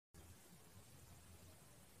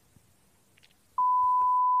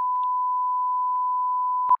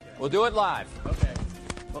We'll do it live. Okay.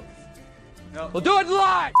 No. We'll do it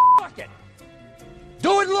live. Fuck it.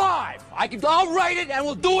 Do it live. I'll write it and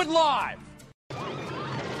we'll do it live.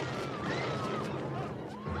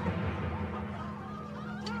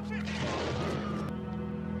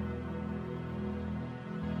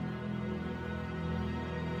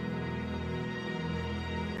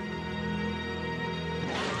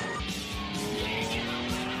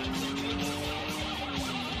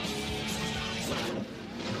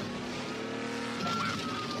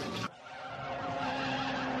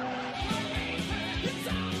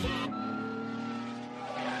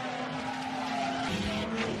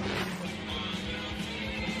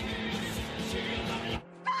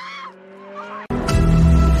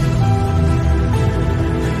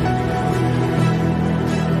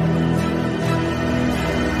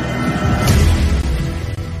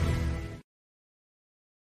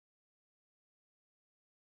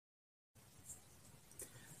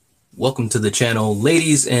 Welcome to the channel,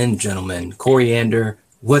 ladies and gentlemen. Coriander,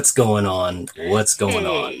 what's going on? What's going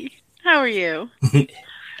on? How are you?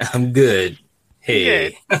 I'm good.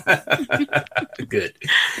 Hey. Good. Good.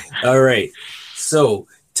 All right. So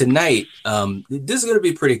tonight, this is going to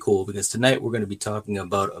be pretty cool because tonight we're going to be talking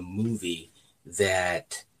about a movie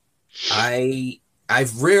that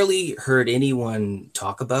I've rarely heard anyone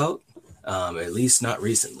talk about, at least not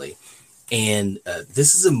recently. And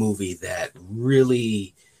this is a movie that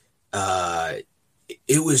really...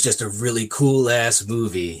 it was just a really cool ass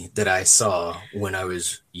movie that I saw when I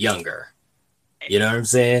was younger. You know what I'm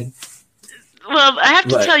saying? Well, I have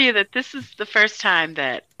to tell you that this is the first time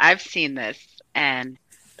that I've seen this, and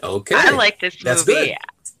okay, I like this movie. That's good.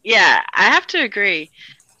 Yeah, I have to agree.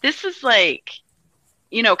 This is like,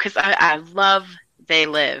 you know, because I love They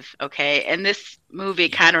Live, okay? And this movie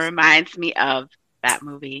kind of reminds me of that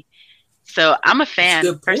movie. So I'm a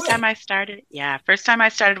fan. First time I started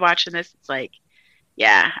watching this, it's like,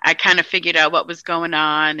 yeah, I kind of figured out what was going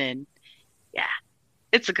on, and yeah,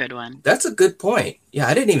 it's a good one. That's a good point. Yeah,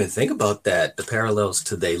 I didn't even think about that. The parallels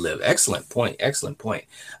to They Live. Excellent point. Excellent point.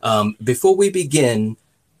 Before we begin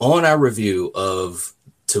on our review of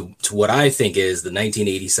to what I think is the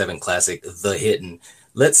 1987 classic, The Hidden,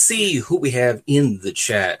 let's see who we have in the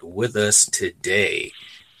chat with us today.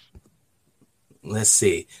 Let's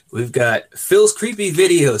see. We've got Phil's creepy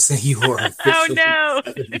video saying you are officially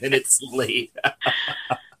 7 minutes late.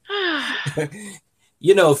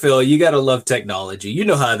 You know, Phil, you got to love technology. You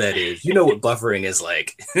know how that is. You know what buffering is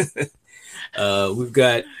like. We've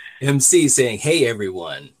got MC saying, hey,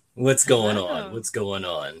 everyone. What's going on? What's going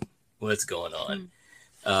on? What's going on?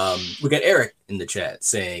 We got Eric in the chat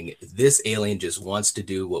saying, this alien just wants to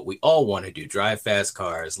do what we all want to do. Drive fast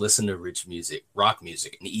cars, listen to rich music, rock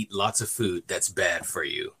music, and eat lots of food that's bad for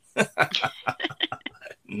you.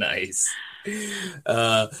 Nice.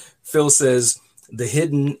 Phil says, The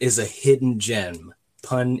Hidden is a hidden gem.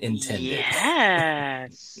 Pun intended.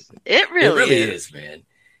 Yes. It really is, man.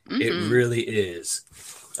 Mm-hmm. It really is.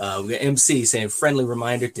 We got MC saying, friendly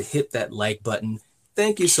reminder to hit that like button.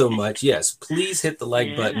 Thank you so much. Yes, please hit the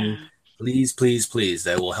like button. Please, please, please.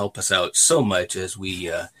 That will help us out so much as we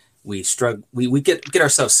struggle. We get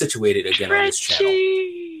ourselves situated again on this channel.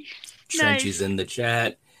 Trenchy's in the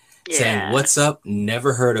chat saying, what's up?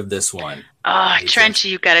 Never heard of this one. Oh, Trenchy,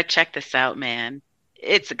 you got to check this out, man.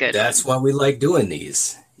 It's a good one. That's why we like doing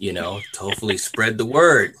these, you know, to hopefully spread the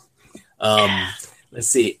word. Let's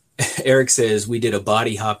see. Eric says, we did a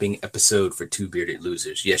body hopping episode for Two Bearded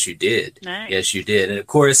Losers. Yes, you did. Nice. Yes, you did. And of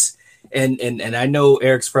course, and I know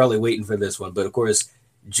Eric's probably waiting for this one, but of course,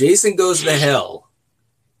 Jason Goes to Hell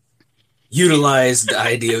utilized the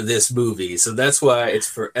idea of this movie. So that's why it's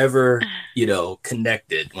forever, you know,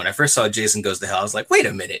 connected. When I first saw Jason Goes to Hell, I was like, wait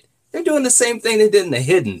a minute. They're doing the same thing they did in The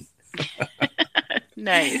Hidden.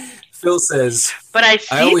 Nice. Phil says, but I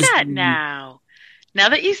see that now. Now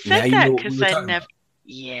that you said that, because I never...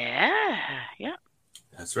 Yeah.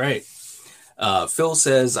 That's right. Phil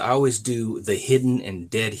says, I always do The Hidden and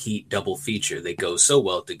Dead Heat double feature. They go so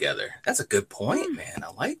well together. That's a good point, man.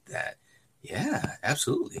 I like that. Yeah,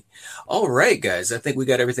 absolutely. All right, guys. I think we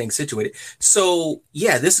got everything situated. So,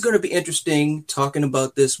 yeah, this is going to be interesting talking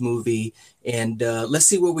about this movie. And let's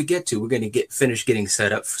see where we get to. We're going to finish getting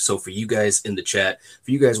set up. So for you guys in the chat,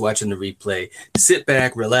 for you guys watching the replay, sit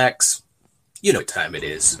back, relax. You know what time it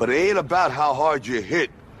is. But it ain't about how hard you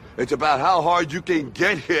hit. It's about how hard you can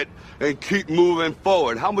get hit and keep moving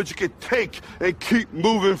forward. How much you can take and keep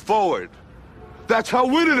moving forward. That's how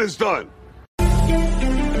winning is done.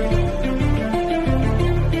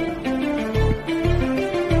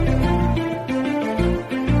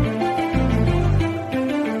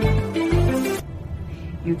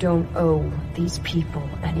 You don't owe these people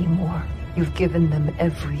a anymore. You've given them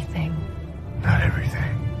everything. Not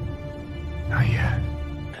everything. Not yet.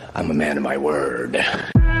 I'm a man of my word.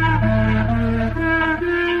 Dead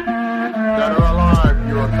or alive,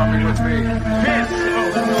 you are coming with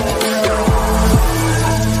me.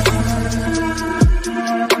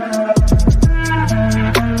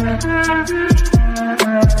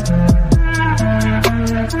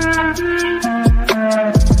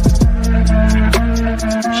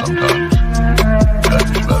 Sometimes death is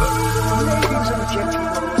better.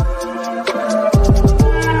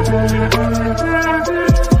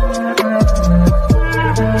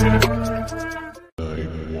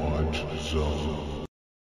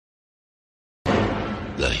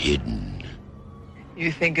 The Hidden.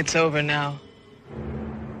 You think it's over now?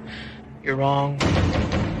 You're wrong.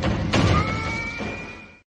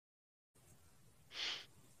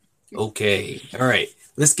 Okay, all right.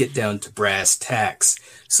 Let's get down to brass tacks.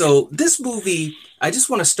 So this movie, I just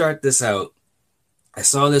want to start this out. I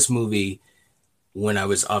saw this movie when I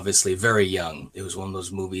was obviously very young. It was one of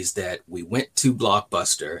those movies that we went to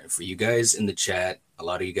Blockbuster. And for you guys in the chat, a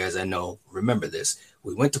lot of you guys I know remember this.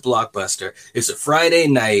 We went to Blockbuster. It's a Friday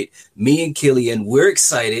night. Me and Killian, we're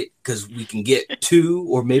excited because we can get 2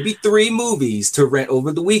 or maybe 3 movies to rent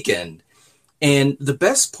over the weekend. And the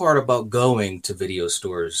best part about going to video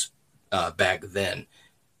stores back then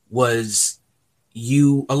was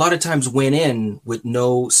you a lot of times went in with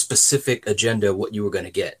no specific agenda of what you were going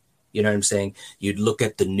to get. You know what I'm saying? You'd look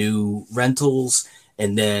at the new rentals,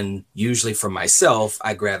 and then usually for myself,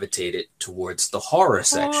 I gravitated towards the horror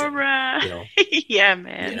section. Horror. You know, Yeah,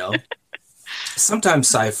 man. you know, sometimes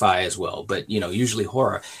sci-fi as well, but usually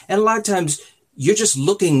horror. And a lot of times you're just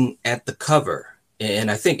looking at the cover.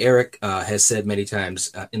 And I think Eric has said many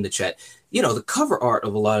times in the chat, the cover art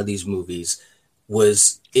of a lot of these movies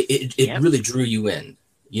was it Yep. really drew you in,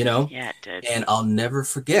 Yeah, it did. And I'll never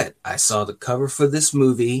forget, I saw the cover for this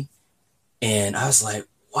movie and I was like,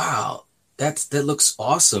 wow, that looks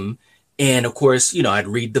awesome. And of course, I'd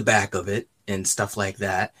read the back of it and stuff like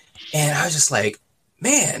that. And I was just like,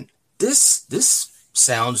 man, this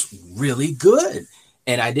sounds really good.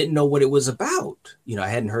 And I didn't know what it was about. I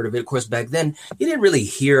hadn't heard of it. Of course, back then, you didn't really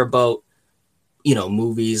hear about,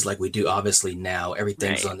 movies like we do obviously now.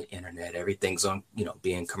 Everything's Right. on the internet. Everything's on,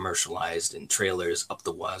 being commercialized and trailers up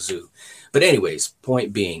the wazoo. But anyways,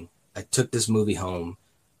 point being, I took this movie home.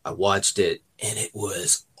 I watched it and it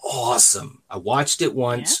was awesome. I watched it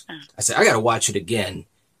once. Yeah. I said, I got to watch it again.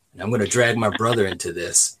 And I'm going to drag my brother into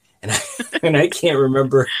this. And I can't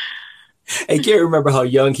remember. I can't remember how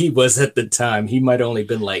young he was at the time. He might only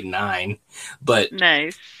been like 9, but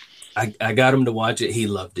Nice. I got him to watch it. He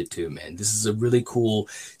loved it too, man. This is a really cool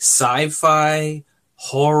sci-fi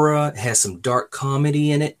horror. It has some dark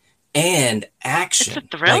comedy in it and action.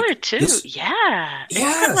 It's a thriller Like, too. this- Yeah. It's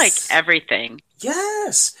got like Yes. everything.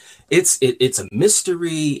 Yes, it's a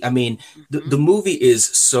mystery. I mean, the Mm-hmm. movie is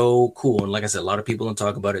so cool, and like I said, a lot of people don't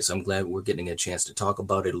talk about it. So I'm glad we're getting a chance to talk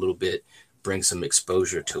about it a little bit, bring some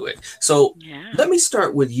exposure to it. So Yeah. let me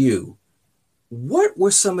start with you. What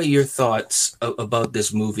were some of your thoughts about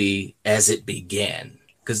this movie as it began?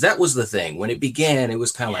 Because that was the thing. When it began, it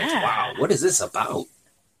was kind of like, Yeah. wow, what is this about?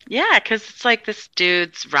 Yeah, because it's like this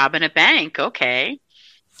dude's robbing a bank. Okay.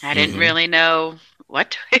 I didn't Mhm. really know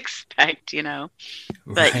what to expect, But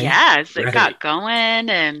Right? yeah, as it Right. got going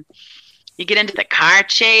and you get into the car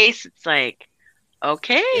chase, it's like,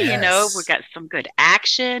 okay, we Yes. got some good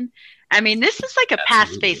action. I mean, this is like a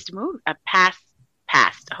Absolutely. fast-paced movie,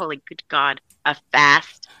 holy good God, a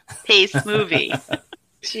fast-paced movie.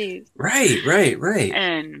 Jeez. Right.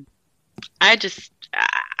 And I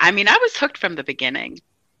was hooked from the beginning.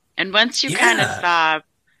 And once you kind of Yeah. saw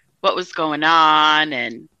what was going on,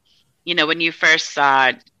 and, when you first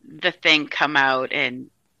saw the thing come out and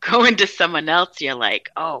go into someone else, you're like,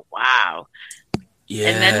 oh, wow.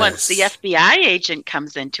 Yes. And then once the FBI agent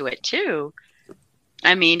comes into it, too,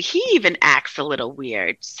 I mean, he even acts a little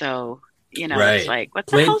weird. So, Right. it's like, what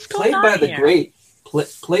the hell's going on by the here?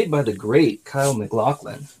 played by the great Kyle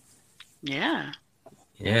MacLachlan. Yeah.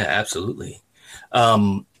 Yeah, absolutely.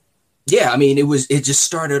 Yeah, I mean, it just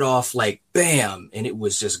started off like bam, and it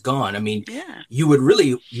was just gone. I mean, Yeah. you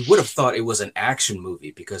would have thought it was an action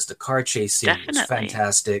movie because the car chase scene was Definitely.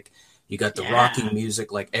 fantastic. You got the Yeah. rocking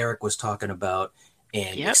music like Eric was talking about,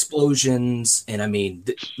 and Yep. explosions. And I mean,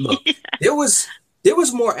 look, there was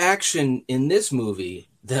more action in this movie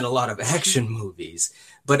than a lot of action movies.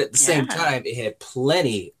 But at the same Yeah. time, it had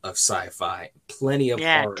plenty of sci-fi, plenty of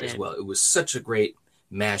Yeah, it horror as did. well. It was such a great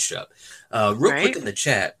mashup. Real quick Right? in the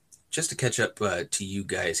chat, just to catch up to you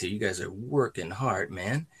guys here. You guys are working hard,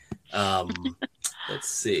 man. Let's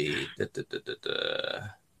see.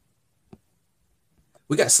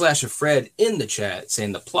 We got Slasher Fred in the chat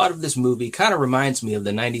saying the plot of this movie kind of reminds me of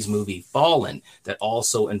the 90s movie Fallen that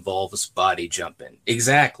also involves body jumping.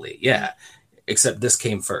 Exactly. Yeah. Except this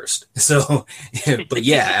came first. So, but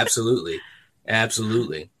yeah, absolutely.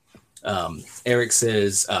 Absolutely. Eric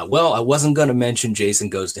says, well, I wasn't going to mention Jason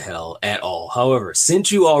Goes to Hell at all. However,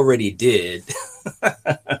 since you already did,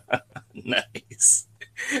 nice.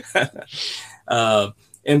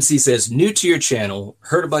 MC says, new to your channel,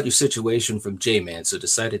 heard about your situation from J-Man, so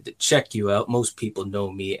decided to check you out. Most people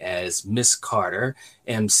know me as Miss Carter,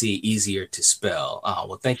 MC, easier to spell. Oh,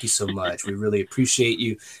 well, thank you so much. We really appreciate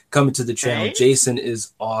you coming to the channel. Right? Jason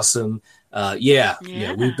is awesome. Yeah,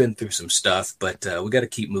 we've been through some stuff, but we got to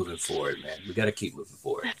keep moving forward, man. We got to keep moving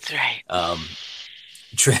forward. That's right.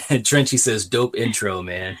 Trenchy says, dope intro,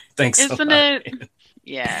 man. Thanks so much. Isn't it?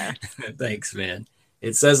 Yeah. Thanks, man.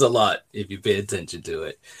 It says a lot if you pay attention to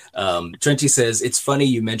it. Trenchy says, it's funny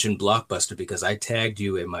you mentioned Blockbuster because I tagged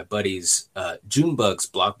you in my buddy's Junebug's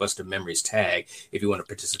Blockbuster Memories tag if you want to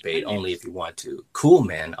participate, only if you want to. Cool,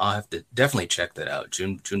 man. I'll have to definitely check that out.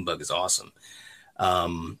 Junebug is awesome.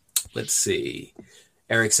 Let's see.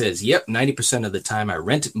 Eric says, yep, 90% of the time I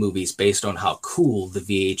rented movies based on how cool the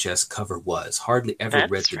VHS cover was. Hardly ever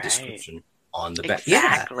read the description on the back.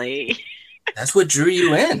 Exactly. Yeah, that's what drew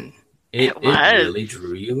you in. It was. really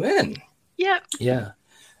drew you in. Yep. Yeah.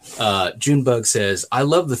 Junebug says, I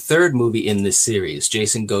love the third movie in this series,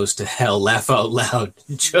 Jason Goes to Hell, laugh out loud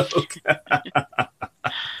joke.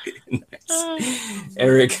 Nice.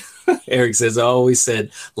 Eric says, I always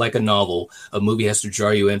said, like a novel, a movie has to draw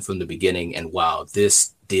you in from the beginning, and wow,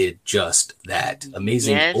 this did just that.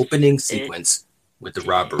 Amazing opening sequence with the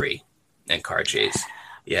robbery and car chase.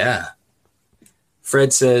 Yeah.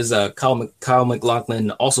 Fred says, Kyle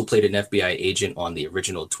MacLachlan also played an FBI agent on the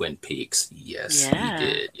original Twin Peaks. Yes, he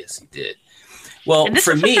did. Yes, he did. Well, and this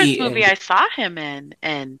for is me, the first movie I saw him in,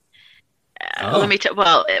 and let me tell.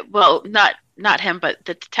 Well, not him, but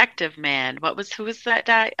the detective man. Who was that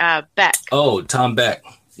guy? Beck. Oh, Tom Beck.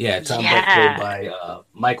 Yeah, Tom Beck played by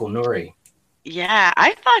Michael Nouri. Yeah,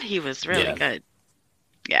 I thought he was really good.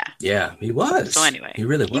 Yeah. Yeah, he was. So anyway, he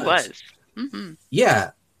really was. He was. Mm-hmm.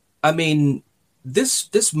 Yeah, I mean,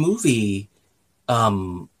 this movie,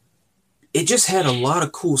 it just had a lot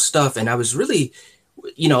of cool stuff, and I was really,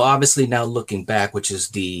 obviously now looking back, which is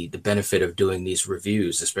the benefit of doing these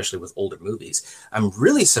reviews, especially with older movies, I'm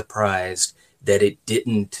really surprised that it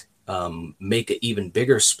didn't make an even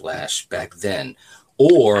bigger splash back then,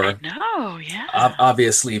 or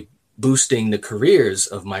obviously boosting the careers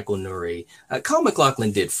of Michael Nouri. Kyle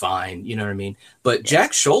MacLachlan did fine, you know what I mean? But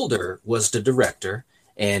Jack Shoulder was the director.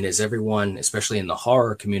 And as everyone, especially in the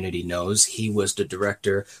horror community, knows, he was the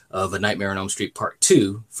director of A Nightmare on Elm Street Part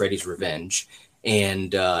 2, Freddy's Revenge.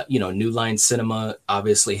 And, New Line Cinema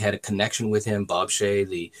obviously had a connection with him. Bob Shea,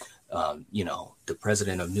 the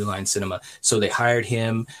president of New Line Cinema. So they hired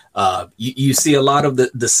him. You see a lot of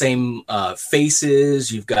the same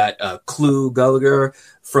faces. You've got Clu Gulager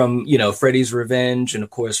from, Freddy's Revenge and,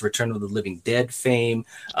 of course, Return of the Living Dead fame.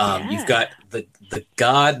 You've got the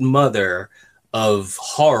godmother of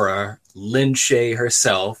horror, Lynn Shay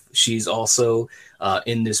herself. She's also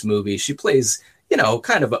in this movie. She plays,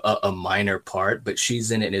 kind of a minor part, but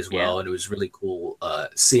she's in it as well. And it was really cool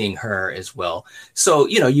seeing her as well. So,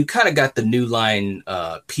 you kind of got the New Line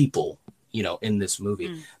people, in this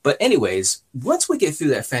movie. But anyways, once we get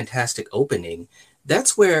through that fantastic opening,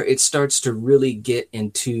 that's where it starts to really get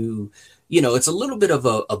into, it's a little bit of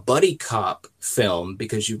a buddy cop film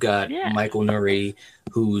because you've got Michael Nouri,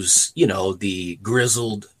 who's, the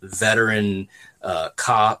grizzled veteran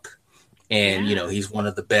cop. And, he's one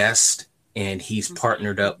of the best. And he's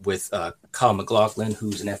partnered up with Kyle MacLachlan,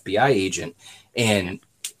 who's an FBI agent. And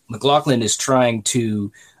MacLachlan is trying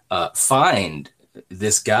to find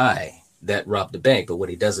this guy that robbed the bank. But what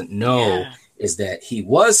he doesn't know is that he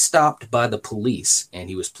was stopped by the police and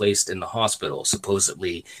he was placed in the hospital,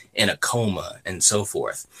 supposedly in a coma and so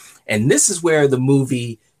forth. And this is where the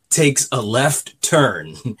movie takes a left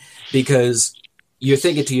turn because you're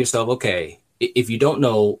thinking to yourself, okay, if you don't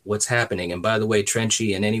know what's happening, and by the way,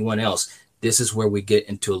 Trenchy and anyone else, this is where we get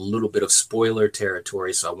into a little bit of spoiler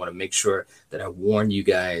territory. So I want to make sure that I warn you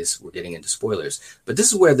guys we're getting into spoilers. But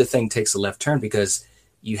this is where the thing takes a left turn because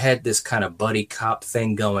you had this kind of buddy cop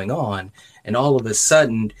thing going on. And all of a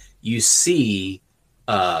sudden you see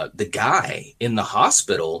the guy in the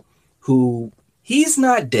hospital who he's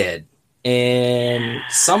not dead and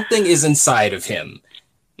something is inside of him.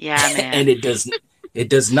 Yeah, man. And it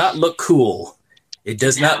does not look cool. It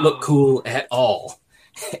does not look cool at all.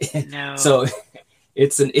 No. So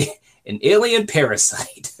it's an alien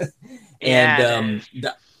parasite. And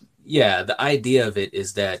Yeah, the idea of it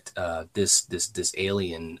is that this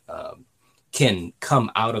alien can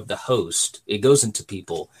come out of the host. It goes into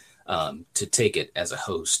people to take it as a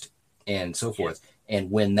host and so forth. And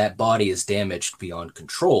when that body is damaged beyond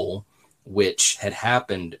control, which had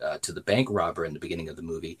happened to the bank robber in the beginning of the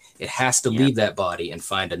movie, it has to leave that body and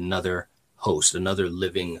find another host, another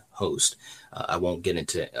living host. I won't get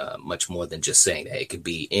into much more than just saying that it could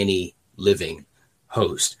be any living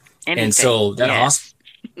host. Anything. And so that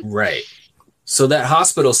right. So that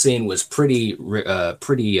hospital scene was pretty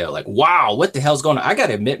like, wow, what the hell's going on? I got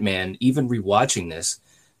to admit, man, even rewatching this,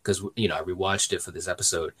 because, you know, I rewatched it for this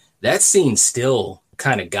episode, that scene still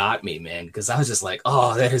kind of got me, man, because I was just like,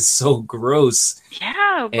 oh, that is so gross.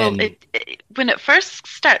 Yeah, well, when it first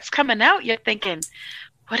starts coming out, you're thinking,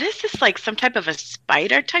 what is this, like some type of a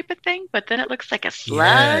spider type of thing? But then it looks like a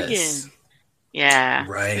slug. Yes. And yeah,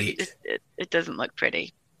 right. It doesn't look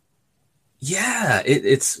pretty. Yeah,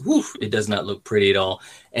 it does not look pretty at all.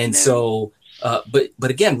 And so, but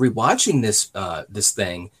again, rewatching this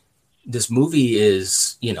movie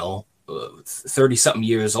is, 30 something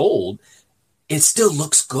years old. It still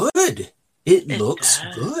looks good. It looks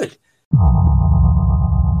good.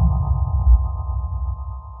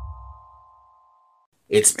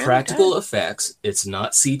 It's really practical effects. It's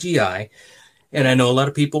not CGI. And I know a lot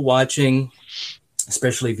of people watching,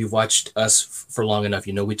 especially if you've watched us for long enough,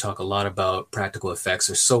 we talk a lot about practical effects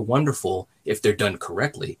are so wonderful if they're done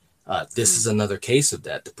correctly. This is another case of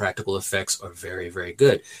that. The practical effects are very, very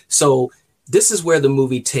good. So this is where the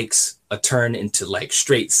movie takes a turn into like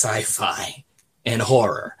straight sci-fi and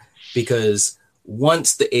horror, because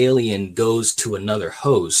once the alien goes to another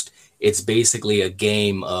host, it's basically a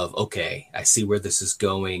game of, okay, I see where this is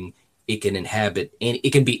going. It can inhabit, and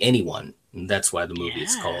it can be anyone. And that's why the movie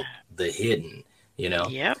is called The Hidden,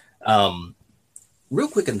 Yep. Real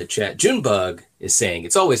quick in the chat, Junebug is saying,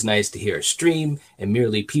 it's always nice to hear a stream and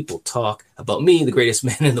merely people talk about me, the greatest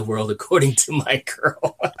man in the world, according to my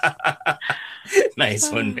girl. Nice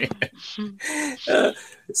one, man.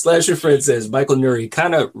 Slasher Fred says, Michael Nuri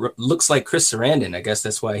kind of looks like Chris Sarandon. I guess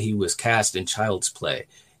that's why he was cast in Child's Play.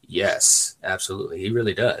 Yes, absolutely. He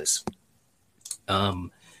really does.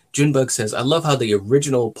 Junebug says, I love how the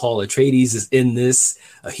original Paul Atreides is in this.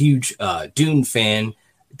 A huge Dune fan.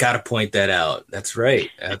 Got to point that out. That's right.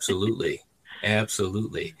 Absolutely.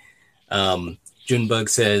 Absolutely. Junebug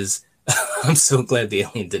says, I'm so glad the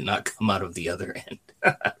alien did not come out of the other end.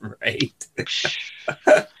 Right.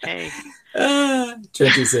 Hey.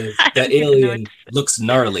 Trenty says, that alien looks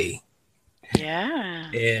gnarly. Yeah.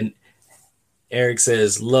 And Eric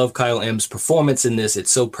says, love Kyle M's performance in this. It's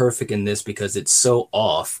so perfect in this because it's so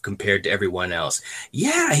off compared to everyone else.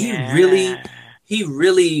 Yeah, he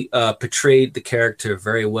really portrayed the character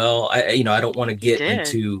very well. I don't want to get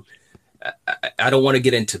into I don't want to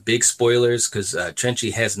get into big spoilers because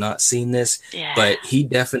Trenchy has not seen this, but he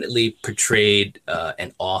definitely portrayed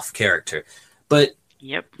an off character. But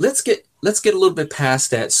let's get a little bit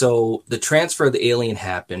past that. So the transfer of the alien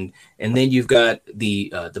happened, and then you've got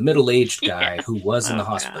the middle-aged guy who was in the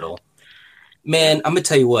hospital. God. Man, I'm gonna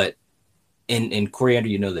tell you what, and Coriander,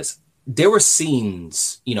 you know this. There were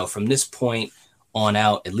scenes, from this point on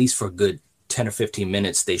out, at least for a good 10 or 15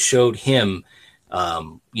 minutes, they showed him,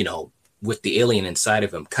 with the alien inside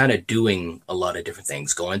of him, kind of doing a lot of different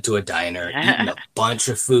things, going to a diner, eating a bunch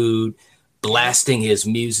of food, blasting his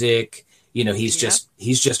music. He's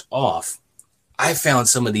just off. I found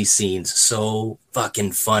some of these scenes so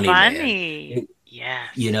fucking funny. Man.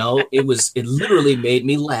 It literally made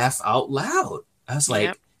me laugh out loud. I was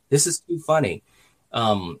like, this is too funny.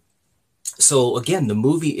 So again, the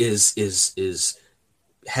movie is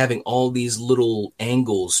having all these little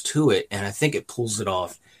angles to it, and I think it pulls it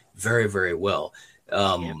off very, very well.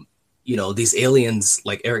 These aliens,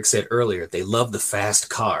 like Eric said earlier, they love the fast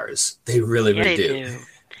cars. They really do.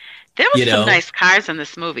 There was some nice cars in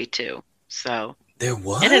this movie too. So there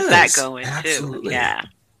was. It is that going Absolutely. too. Yeah.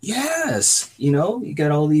 Yes. You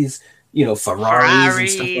got all these,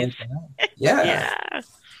 Ferraris and stuff like that. Yeah.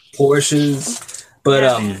 Porsches.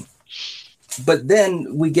 But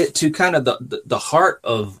then we get to kind of the heart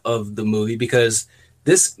of the movie, because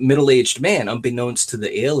this middle-aged man, unbeknownst to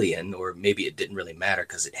the alien, or maybe it didn't really matter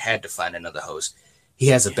because it had to find another host, he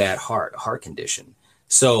has a bad heart condition.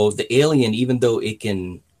 So the alien, even though it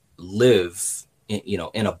can live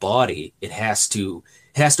in a body, it has to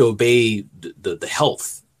obey the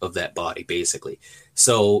health of that body, basically.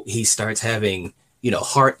 So he starts having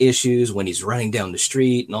heart issues when he's running down the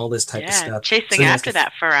street and all this type of stuff, chasing after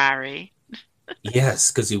that Ferrari.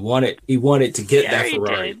 Yes, because he wanted to get that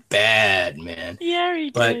Ferrari bad, man. Yeah, he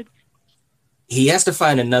did. he has to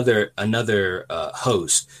find another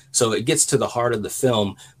host. So it gets to the heart of the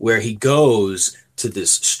film where he goes to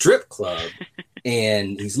this strip club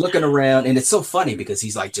and he's looking around, and it's so funny because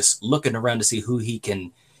he's like just looking around to see who he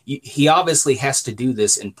can. He obviously has to do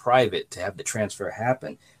this in private to have the transfer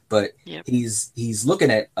happen, but he's looking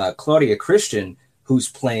at Claudia Christian, who's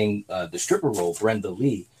playing the stripper role, Brenda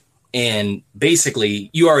Lee, and basically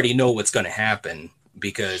you already know what's going to happen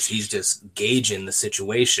because he's just gauging the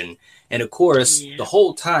situation. And of course, the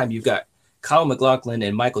whole time you've got Kyle MacLachlan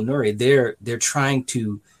and Michael Nouri. They're trying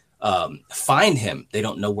to find him. They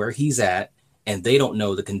don't know where he's at, and they don't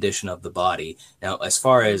know the condition of the body. Now, as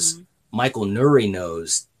far as Michael Nouri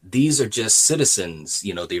knows, these are just citizens,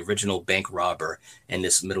 you know, the original bank robber and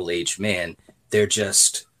this middle-aged man. They're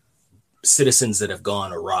just citizens that have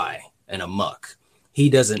gone awry and amok. He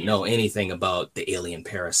doesn't know anything about the alien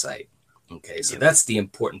parasite. Okay, so that's the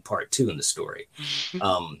important part too in the story.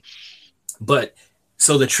 But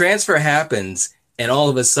so the transfer happens, and all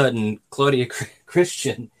of a sudden, Claudia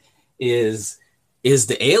Christian is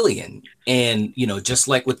the alien. And, you know, just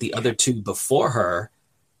like with the other two before her,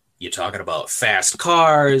 you're talking about fast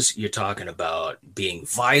cars. You're talking about being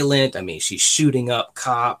violent. I mean, she's shooting up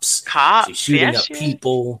cops. She's shooting up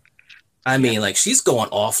people. I mean, like, she's going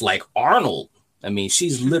off like Arnold. I mean,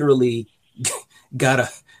 she's literally got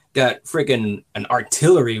freaking an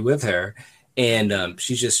artillery with her. And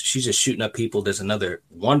she's just shooting up people. There's another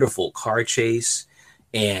wonderful car chase.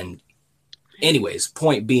 And anyways,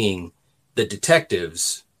 point being, the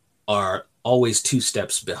detectives are always 2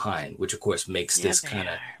 steps behind, which of course makes this kind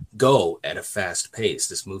of go at a fast pace.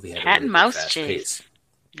 This movie had cat a and mouse fast chase. Pace.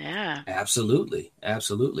 Yeah, absolutely.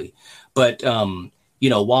 But you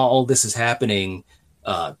know, while all this is happening,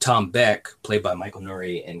 Tom Beck, played by Michael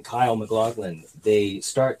Nouri, and Kyle MacLachlan, they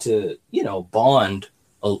start to, you know, bond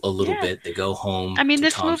a little bit. They go home. I mean, to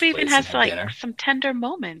this Tom's movie even place has and have like dinner. some tender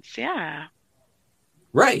moments. Yeah.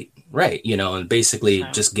 Right. You know, and basically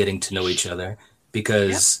just getting to know each other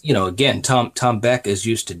because, you know, again, Tom Beck is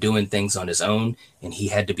used to doing things on his own, and he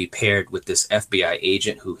had to be paired with this FBI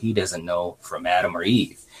agent who he doesn't know from Adam or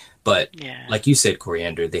Eve. But like you said,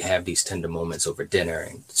 Coriander, they have these tender moments over dinner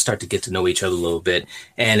and start to get to know each other a little bit.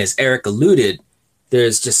 And as Eric alluded,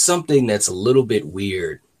 there's just something that's a little bit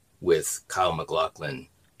weird with Kyle MacLachlan,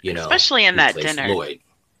 you know, especially in that dinner,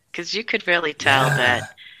 because you could really tell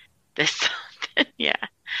that there's something.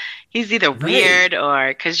 He's either weird or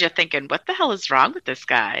because you're thinking, what the hell is wrong with this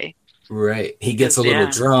guy? Right. He gets a little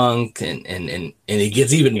drunk and he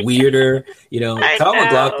gets even weirder. You know, Kyle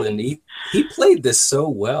MacLachlan, he played this so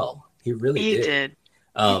well. He really did.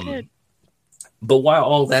 He did. But while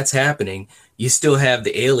all that's happening, you still have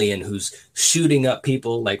the alien who's shooting up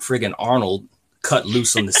people like friggin' Arnold cut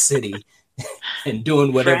loose on the city and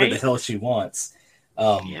doing whatever the hell she wants.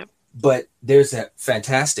 But there's that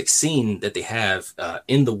fantastic scene that they have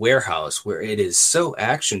in the warehouse where it is so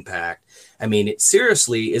action-packed. I mean, it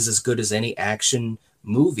seriously is as good as any action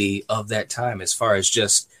movie of that time as far as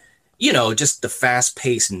just, you know, just the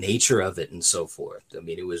fast-paced nature of it and so forth. I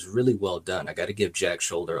mean, it was really well done. I got to give Jack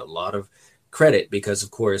Shoulder a lot of credit because, of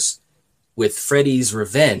course, with Freddy's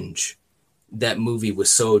Revenge, that movie was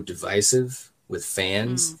so divisive with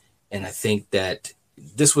fans. And I think that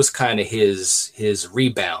this was kind of his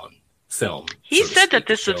rebound film. He said that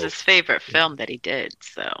this was his favorite film that he did,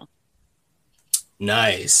 so.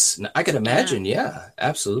 Nice. I could imagine,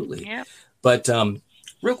 absolutely. Yep. But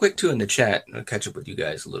real quick, too, in the chat, I'll catch up with you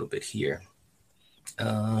guys a little bit here.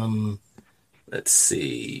 Let's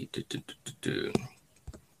see.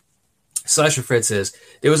 Slasher Fred says,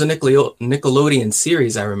 there was a Nickelodeon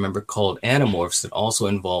series I remember called Animorphs that also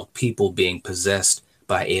involved people being possessed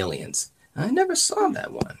by aliens. I never saw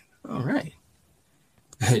that one. All right.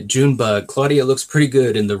 Junebug, Claudia looks pretty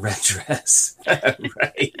good in the red dress.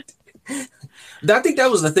 Right. I think that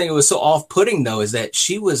was the thing that was so off-putting, though, is that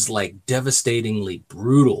she was like devastatingly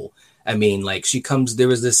brutal. I mean, like there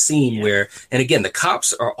was this scene where, and again, the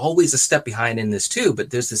cops are always a step behind in this too, but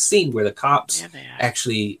there's this scene where the cops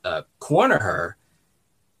actually corner her,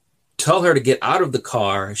 tell her to get out of the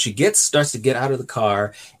car. She starts to get out of the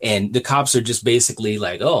car, and the cops are just basically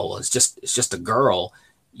like, oh, well, it's just a girl,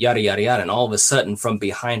 yada, yada, yada. And all of a sudden from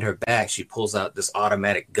behind her back, she pulls out this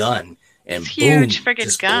automatic gun and huge boom,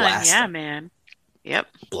 friggin' gun. Yeah, man. Yep.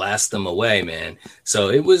 Blast them away, man. So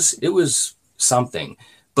it was something.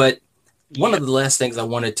 But one of the last things I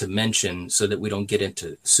wanted to mention so that we don't get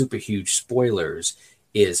into super huge spoilers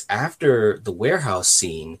is after the warehouse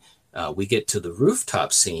scene, we get to the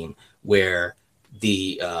rooftop scene where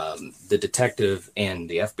the detective and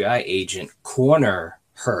the FBI agent corner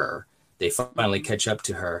her. they finally catch up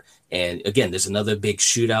to her. And again, there's another big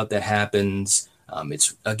shootout that happens.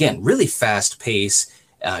 It's again really fast paced.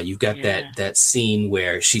 You've got that scene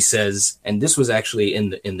where she says, and this was actually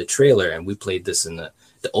in the trailer, and we played this in the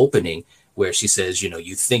opening, where she says,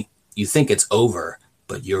 you think it's over,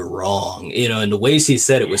 but you're wrong. And the way she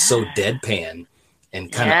said it was so deadpan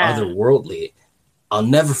and kind of otherworldly. I'll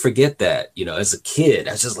never forget that. As a kid,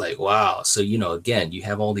 I was just like, wow. So again, you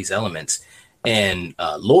have all these elements, and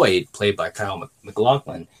Lloyd, played by Kyle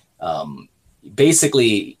MacLachlan,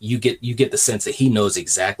 basically you get the sense that he knows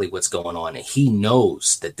exactly what's going on, and he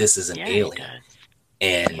knows that this is an alien.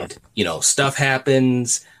 And stuff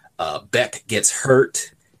happens. Beck gets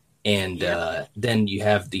hurt, and then you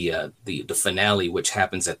have the finale, which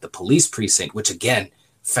happens at the police precinct, which again,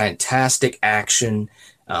 fantastic action.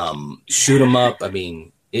 Shoot 'em up. I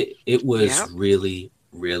mean, it was really,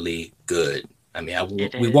 really good. I mean,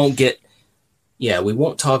 we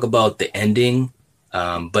won't talk about the ending.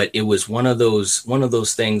 But it was one of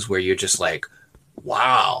those things where you're just like,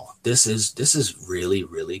 wow, this is really,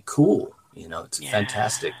 really cool. It's a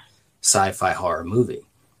fantastic sci-fi horror movie,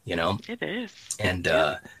 It is. And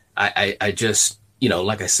I just,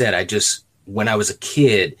 like I said, when I was a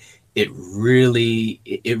kid, it really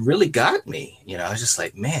got me. I was just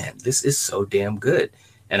like, man, this is so damn good.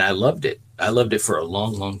 And I loved it. I loved it for a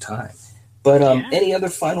long, long time. But any other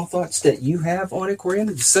final thoughts that you have on it,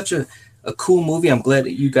 Coriander? It's such a cool movie. I'm glad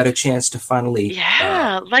that you got a chance to finally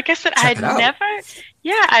like I said,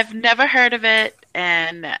 I've never heard of it,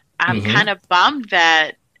 and I'm kind of bummed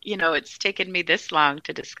that it's taken me this long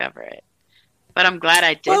to discover it, but I'm glad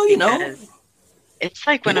I did, because it's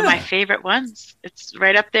like one of my favorite ones. It's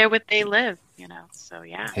right up there with They Live, so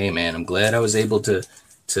hey man, I'm glad I was able to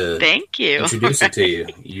thank you introduce it to you.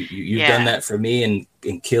 You've done that for me and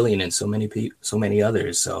Killian and so many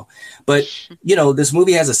others. So, but this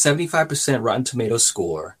movie has a 75% Rotten Tomatoes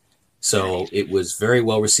score, so it was very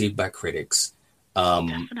well received by critics.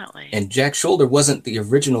 Definitely. And Jack Sholder wasn't the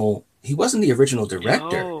original. He wasn't the original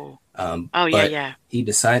director. No. He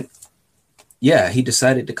decided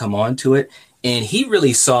to come on to it, and he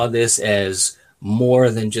really saw this as more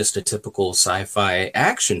than just a typical sci-fi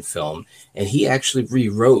action film, and he actually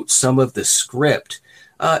rewrote some of the script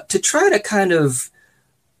to try to kind of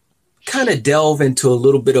delve into a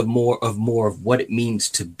little bit of more of what it means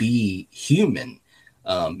to be human,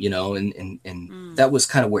 and that was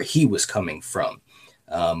kind of where he was coming from.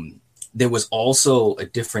 There was also a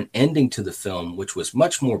different ending to the film, which was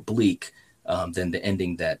much more bleak than the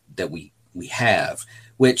ending that we have,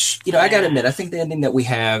 which I gotta admit, I think the ending that we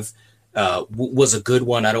have was a good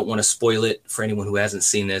one. I don't want to spoil it for anyone who hasn't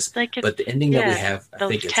seen this, but the ending that we have, I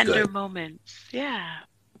think it's tender good. Moments.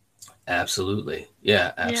 Absolutely.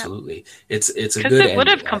 Absolutely. It's a good ending. It would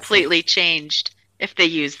have ending, completely changed if they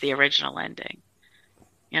used the original ending.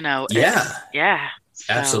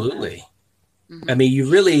 Absolutely. I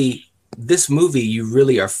mean, this movie, you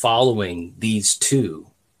really are following these two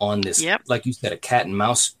on this, like you said, a cat and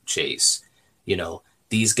mouse chase.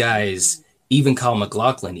 These guys, even Kyle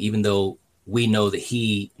MacLachlan, even though we know that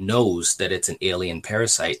he knows that it's an alien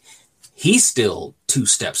parasite, he's still 2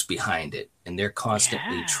 steps behind it, and they're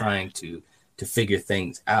constantly trying to figure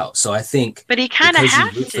things out. So I think, but he kind of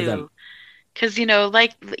has to, because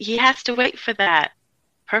like he has to wait for that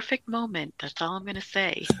perfect moment. That's all I'm going to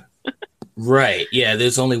say. Right? Yeah.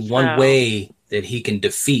 There's only one way that he can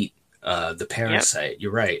defeat the parasite.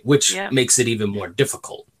 You're right, which makes it even more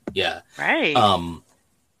difficult. Yeah. Right.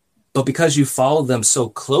 But because you follow them so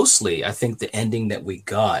closely, I think the ending that we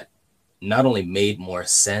got not only made more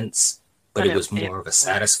sense, but it was more of a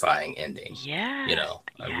satisfying ending. Yeah.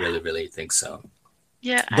 I really, really think so.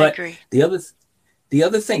 Yeah, but I agree. The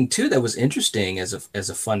other thing too that was interesting as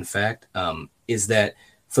a fun fact is that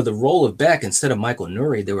for the role of Beck, instead of Michael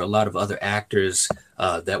Nouri, there were a lot of other actors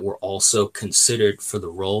that were also considered for the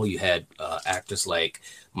role. You had actors like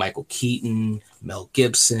Michael Keaton, Mel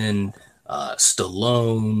Gibson,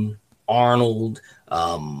 Stallone, Arnold,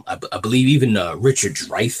 I believe even Richard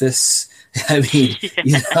Dreyfuss. I mean,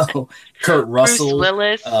 Kurt Russell, Bruce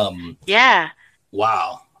Willis.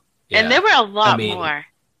 Wow. Yeah. And there were a lot more.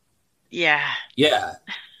 Yeah. Yeah.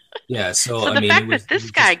 Yeah. So the fact that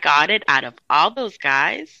this guy got it out of all those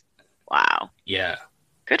guys, wow. Yeah.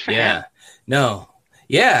 Good for him. No.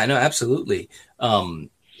 Yeah. No. Absolutely. And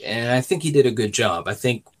I think he did a good job. I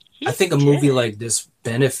think a movie like this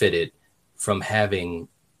benefited from having,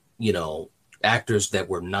 actors that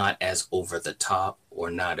were not as over the top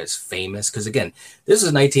or not as famous. Because again, this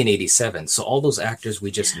is 1987, so all those actors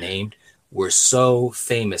we just named were so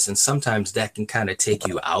famous, and sometimes that can kind of take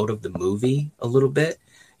you out of the movie a little bit.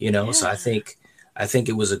 So I think I think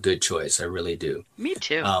it was a good choice. I really do. Me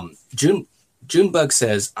too. Junebug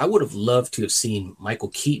says, I would have loved to have seen Michael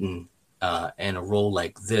Keaton in a role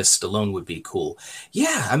like this. Stallone would be cool.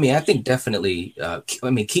 Yeah, I mean, I think definitely,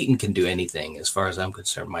 Keaton can do anything. As far as I'm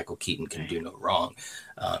concerned, Michael Keaton can do no wrong.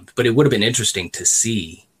 But it would have been interesting to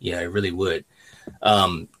see. Yeah, it really would.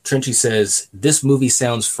 Trenchy says, this movie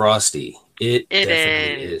sounds frosty. It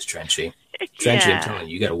definitely is, Trenchy. Trenchy, I'm telling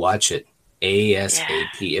you, you got to watch it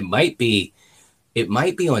ASAP. Yeah. It might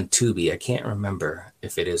be on Tubi. I can't remember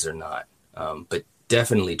if it is or not. But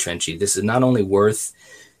definitely, Trenchy, this is not only worth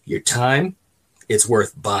your time, it's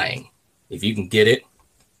worth buying. If you can get it,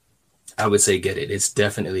 I would say get it. It's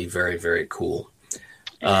definitely very, very cool.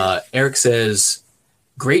 Eric says,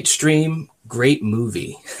 great stream, great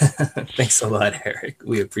movie. Thanks a lot, Eric.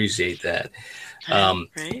 We appreciate that.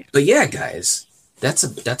 Right. But yeah, guys,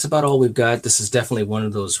 that's about all we've got. This is definitely one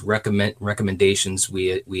of those recommendations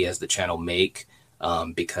we as the channel make.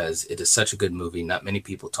 Because it is such a good movie. Not many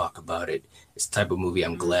people talk about it. It's the type of movie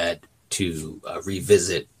I'm glad to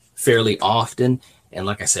revisit fairly often. And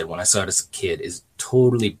like I said, when I saw it as a kid, it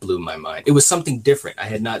totally blew my mind. It was something different. I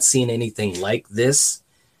had not seen anything like this.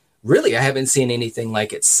 Really, I haven't seen anything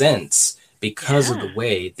like it since, because of the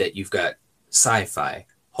way that you've got sci-fi,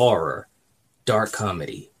 horror, dark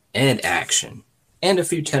comedy, and action, and a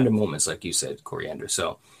few tender moments, like you said, Coriander.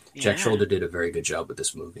 So Jack Shoulder did a very good job with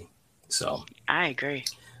this movie. So I agree.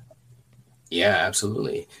 Yeah,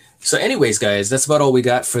 absolutely. So anyways, guys, that's about all we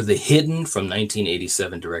got for The Hidden from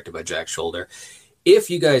 1987, directed by Jack Shoulder.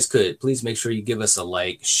 If you guys could, please make sure you give us a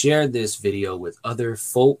like, share this video with other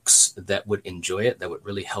folks that would enjoy it. That would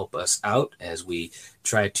really help us out as we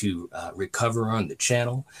try to recover on the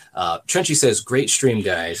channel. Trenchy says, great stream,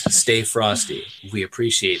 guys. Stay frosty. We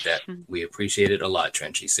appreciate that. We appreciate it a lot,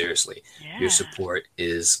 Trenchy. Seriously. Yeah. Your support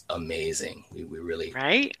is amazing. We really...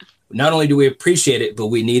 Right? Not only do we appreciate it, but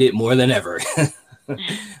we need it more than ever.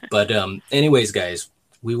 But anyways, guys,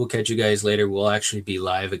 we will catch you guys later. We'll actually be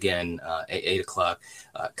live again at 8 o'clock,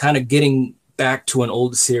 kind of getting back to an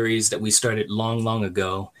old series that we started long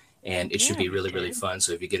ago. And it should be really, really fun.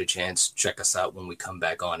 So if you get a chance, check us out when we come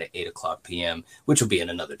back on at 8 o'clock p.m., which will be in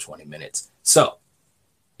another 20 minutes. So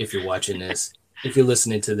if you're watching this, if you're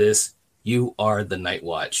listening to this, you are the Night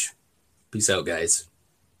Watch. Peace out, guys.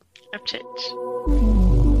 Upchurch.